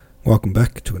Welcome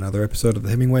back to another episode of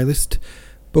the Hemingway List.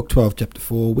 Book 12, Chapter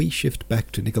 4. We shift back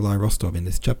to Nikolai Rostov in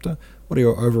this chapter. What are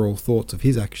your overall thoughts of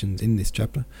his actions in this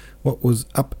chapter? What was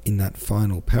up in that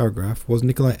final paragraph? Was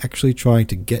Nikolai actually trying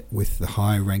to get with the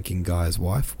high-ranking guy's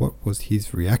wife? What was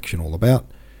his reaction all about?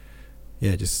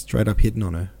 Yeah, just straight up hitting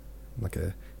on her, like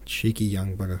a cheeky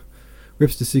young bugger.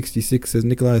 Ripster66 says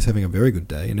Nikolai is having a very good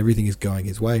day and everything is going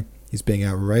his way. He's being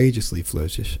outrageously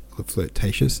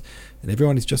flirtatious, and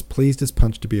everyone is just pleased as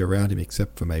punch to be around him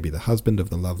except for maybe the husband of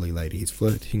the lovely lady he's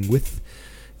flirting with.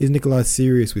 Is Nikolai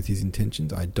serious with his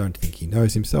intentions? I don't think he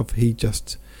knows himself. He's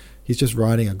just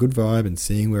riding a good vibe and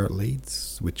seeing where it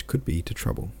leads, which could be to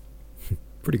trouble.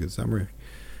 Pretty good summary.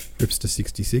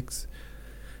 Ripster66.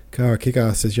 Kara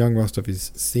Kickass says young Rostov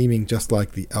is seeming just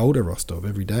like the elder Rostov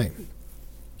every day.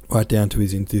 Right down to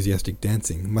his enthusiastic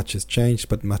dancing. Much has changed,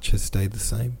 but much has stayed the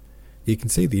same. You can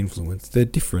see the influence. They're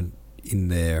different in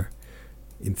their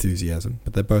enthusiasm,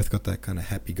 but they both got that kind of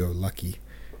happy-go-lucky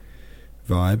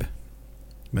vibe.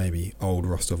 Maybe old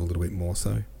Rostov a little bit more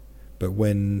so. But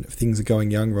when things are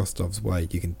going young Rostov's way,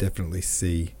 you can definitely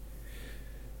see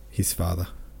his father.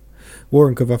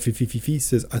 Warren Kovafififi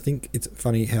says, I think it's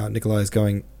funny how Nikolai is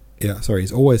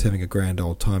he's always having a grand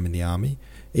old time in the army,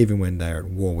 even when they are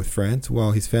at war with France,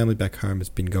 while his family back home has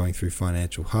been going through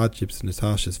financial hardships,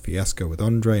 Natasha's fiasco with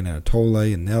Andrei and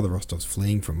Anatoly, and now the Rostovs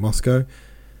fleeing from Moscow.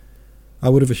 I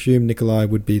would have assumed Nikolai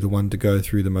would be the one to go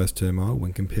through the most turmoil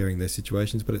when comparing their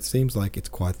situations, but it seems like it's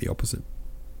quite the opposite.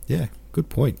 Yeah, good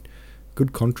point.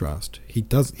 Good contrast. He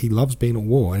loves being at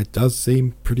war, and it does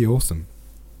seem pretty awesome.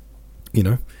 You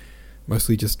know,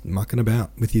 mostly just mucking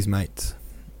about with his mates.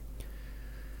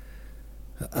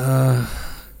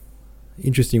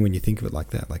 Interesting when you think of it like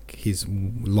that. Like, his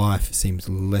life seems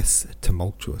less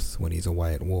tumultuous when he's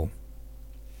away at war.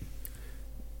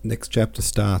 Next chapter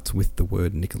starts with the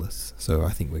word Nicholas, so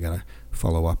I think we're going to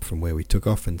follow up from where we took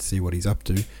off and see what he's up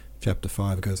to. Chapter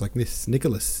 5 goes like this.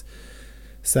 Nicholas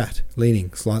sat,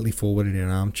 leaning slightly forward in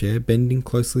an armchair, bending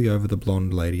closely over the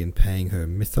blonde lady and paying her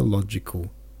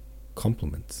mythological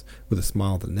compliments with a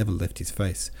smile that never left his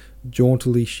face,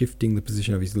 jauntily shifting the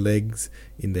position of his legs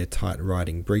in their tight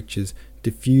riding breeches,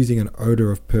 diffusing an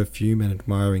odour of perfume and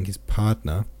admiring his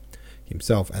partner,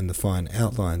 himself, and the fine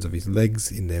outlines of his legs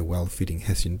in their well-fitting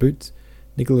Hessian boots.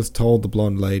 Nicholas told the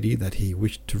blonde lady that he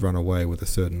wished to run away with a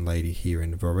certain lady here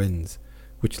in Varennes.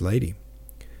 Which lady?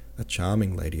 A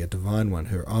charming lady, a divine one.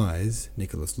 Her eyes,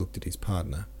 Nicholas looked at his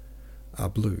partner, are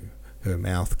blue, her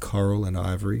mouth coral and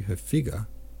ivory, her figure,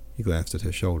 he glanced at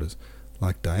her shoulders,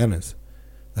 like Diana's.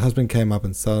 The husband came up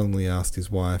and suddenly asked his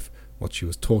wife what she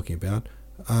was talking about.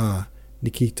 Ah,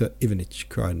 Nikita Ivanitch,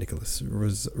 cried Nicholas,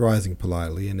 rising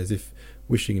politely, and as if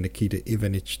wishing Nikita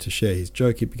Ivanitch to share his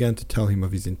joke, he began to tell him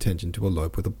of his intention to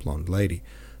elope with a blonde lady.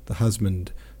 The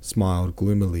husband smiled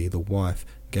gloomily, the wife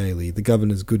gaily. The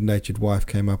governor's good-natured wife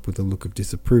came up with a look of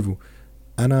disapproval.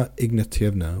 Anna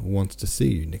Ignatievna wants to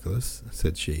see you, Nicholas,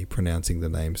 said she, pronouncing the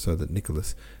name so that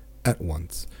Nicholas at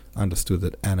once understood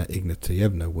that Anna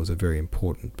Ignatievna was a very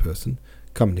important person.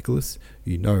 Come, Nicholas,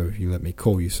 you know you let me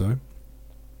call you so.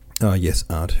 Ah, yes,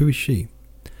 aunt. Who is she?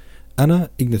 Anna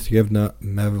Ignatievna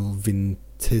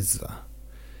Malvinteva.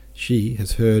 She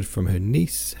has heard from her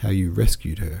niece how you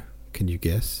rescued her. Can you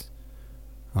guess?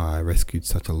 I rescued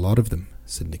such a lot of them,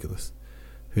 said Nicholas.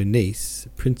 Her niece,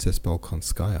 Princess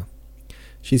Bolkonskaya.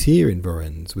 She's here in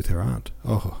Varennes with her aunt.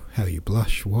 Oh, how you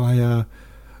blush. Why,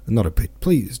 not a bit.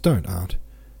 Please, don't, aunt.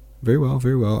 Very well,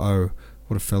 very well. Oh,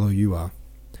 what a fellow you are.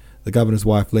 The governor's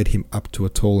wife led him up to a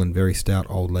tall and very stout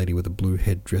old lady with a blue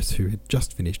headdress who had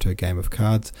just finished her game of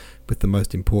cards with the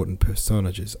most important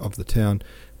personages of the town.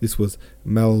 This was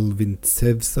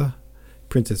Malvintseva,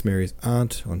 Princess Mary's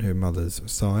aunt on her mother's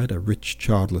side, a rich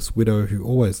childless widow who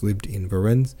always lived in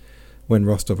Varennes. When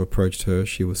Rostov approached her,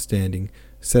 she was standing,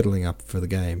 settling up for the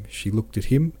game. She looked at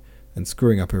him, and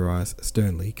screwing up her eyes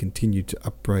sternly, continued to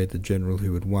upbraid the general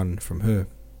who had won from her.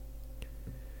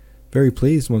 Very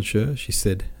pleased, monsieur, she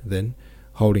said then,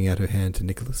 holding out her hand to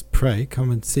Nicholas. Pray,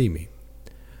 come and see me.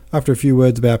 After a few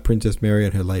words about Princess Mary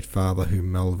and her late father,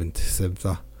 whom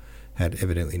Malvintseva had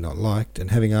evidently not liked,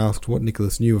 and having asked what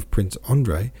Nicholas knew of Prince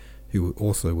Andrei, who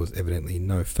also was evidently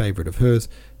no favourite of hers,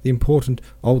 the important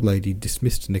old lady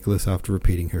dismissed Nicholas after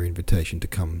repeating her invitation to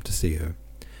come to see her.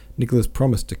 Nicholas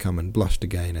promised to come and blushed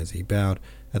again as he bowed.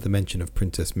 At the mention of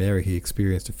Princess Mary he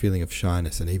experienced a feeling of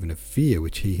shyness and even of fear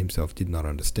which he himself did not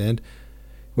understand.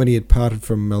 When he had parted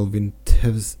from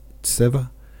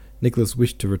Malvintseva, Nicholas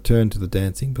wished to return to the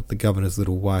dancing, but the governor's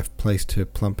little wife placed her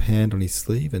plump hand on his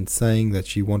sleeve and, saying that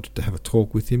she wanted to have a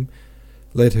talk with him,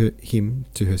 led him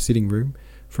to her sitting room,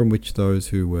 from which those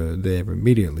who were there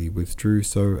immediately withdrew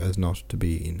so as not to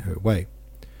be in her way.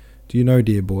 "Do you know,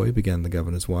 dear boy," began the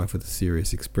governor's wife with a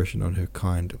serious expression on her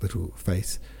kind little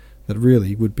face, "that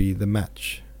really would be the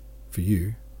match for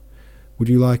you? Would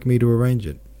you like me to arrange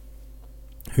it?"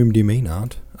 "Whom do you mean,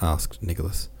 aunt?" asked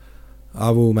Nicholas. "I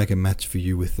will make a match for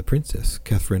you with the princess.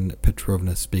 Catherine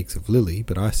Petrovna speaks of Lily,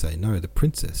 but I say no, the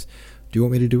princess. Do you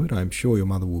want me to do it? I am sure your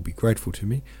mother will be grateful to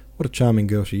me. What a charming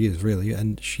girl she is, really,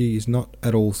 and she is not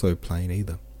at all so plain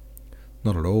either."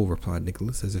 "Not at all," replied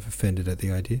Nicholas, as if offended at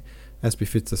the idea. "As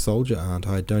befits a soldier, aunt,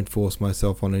 I don't force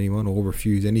myself on anyone or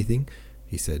refuse anything,"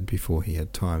 he said, before he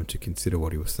had time to consider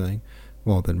what he was saying.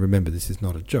 "Well, then remember this is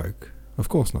not a joke." "Of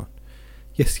course not."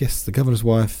 Yes, the governor's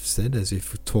wife said, as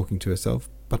if talking to herself.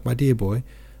 "But, my dear boy,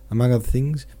 among other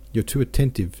things, you're too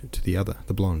attentive to the other,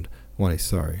 the blonde. One is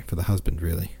sorry for the husband,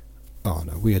 really." "Oh,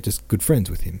 no, we are just good friends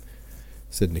with him,"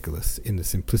 said Nicholas, in the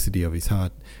simplicity of his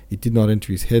heart. It did not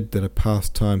enter his head that a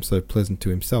pastime so pleasant to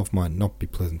himself might not be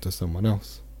pleasant to someone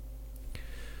else.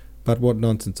 "But what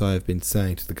nonsense I have been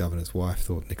saying to the governor's wife,"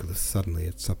 thought Nicholas suddenly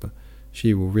at supper.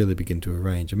 "She will really begin to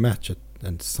arrange a match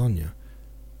and Sonia."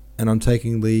 And on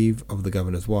taking leave of the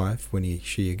governor's wife, when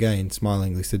she again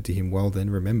smilingly said to him, "Well then,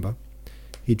 remember,"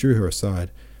 he drew her aside.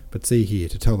 "But see here,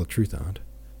 to tell the truth, aunt."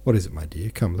 "What is it, my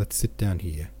dear? Come, let's sit down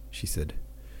here," she said.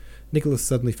 Nicholas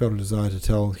suddenly felt a desire to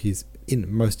tell his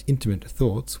most intimate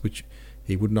thoughts, which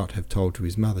he would not have told to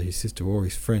his mother, his sister, or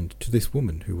his friend, to this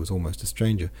woman who was almost a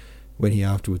stranger. When he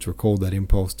afterwards recalled that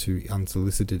impulse to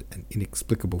unsolicited and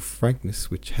inexplicable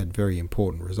frankness which had very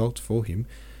important results for him,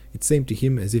 it seemed to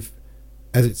him as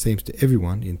it seems to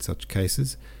everyone in such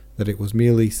cases, that it was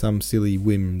merely some silly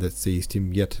whim that seized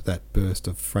him, yet that burst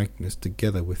of frankness,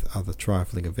 together with other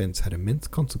trifling events, had immense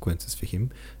consequences for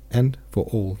him and for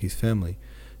all his family.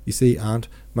 "You see, aunt,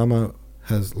 Mamma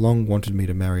has long wanted me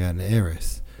to marry an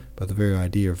heiress, but the very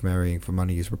idea of marrying for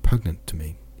money is repugnant to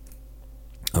me."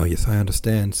 "Oh, yes, I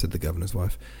understand," said the governor's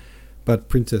wife. "But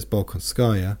Princess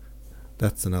Bolkonskaya,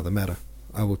 that's another matter.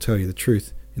 I will tell you the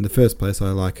truth. In the first place,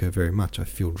 I like her very much. I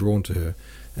feel drawn to her.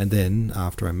 And then,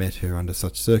 after I met her under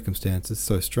such circumstances,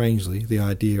 so strangely, the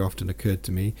idea often occurred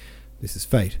to me, this is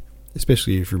fate,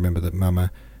 especially if you remember that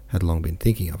Mamma had long been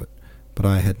thinking of it. But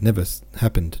I had never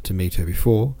happened to meet her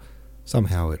before.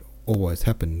 Somehow it always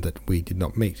happened that we did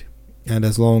not meet. And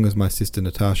as long as my sister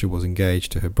Natasha was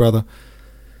engaged to her brother,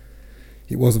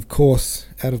 it was, of course,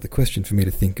 out of the question for me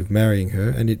to think of marrying her,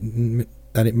 and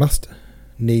it must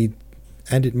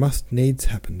needs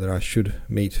happen that I should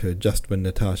meet her just when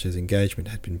Natasha's engagement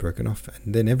had been broken off,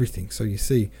 and then everything. So you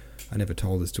see, I never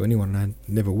told this to anyone, and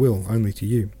I never will, only to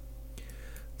you."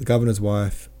 The governor's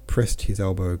wife pressed his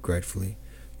elbow gratefully.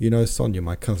 "You know Sonia,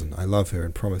 my cousin. I love her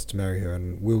and promised to marry her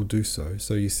and will do so,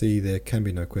 so you see there can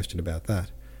be no question about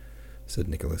that," said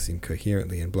Nicholas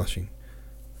incoherently and blushing.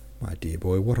 "My dear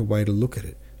boy, what a way to look at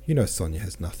it. You know Sonia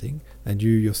has nothing, and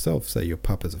you yourself say your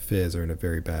papa's affairs are in a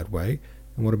very bad way.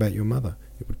 And what about your mother?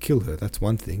 It would kill her, that's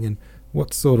one thing. And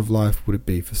what sort of life would it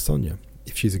be for Sonia?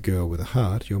 If she's a girl with a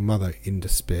heart, your mother in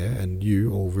despair, and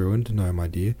you all ruined. No, my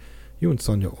dear, you and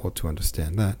Sonia ought to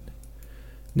understand that."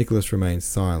 Nicholas remained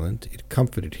silent. It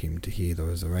comforted him to hear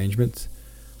those arrangements.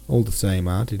 "All the same,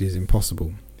 aunt, it is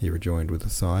impossible," he rejoined with a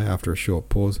sigh, after a short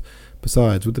pause.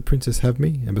 "Besides, would the princess have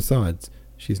me? And besides,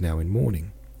 she is now in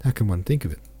mourning. How can one think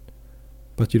of it?"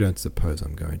 "But you don't suppose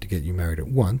I'm going to get you married at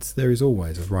once? There is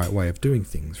always a right way of doing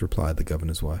things," replied the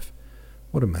governor's wife.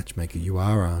 "What a matchmaker you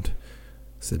are, aunt,"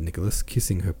 said Nicholas,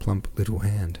 kissing her plump little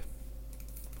hand.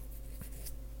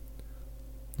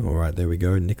 All right, there we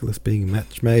go. Nicholas being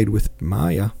match-made with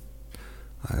Maya.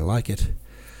 I like it.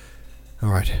 All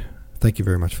right. Thank you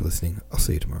very much for listening. I'll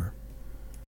see you tomorrow.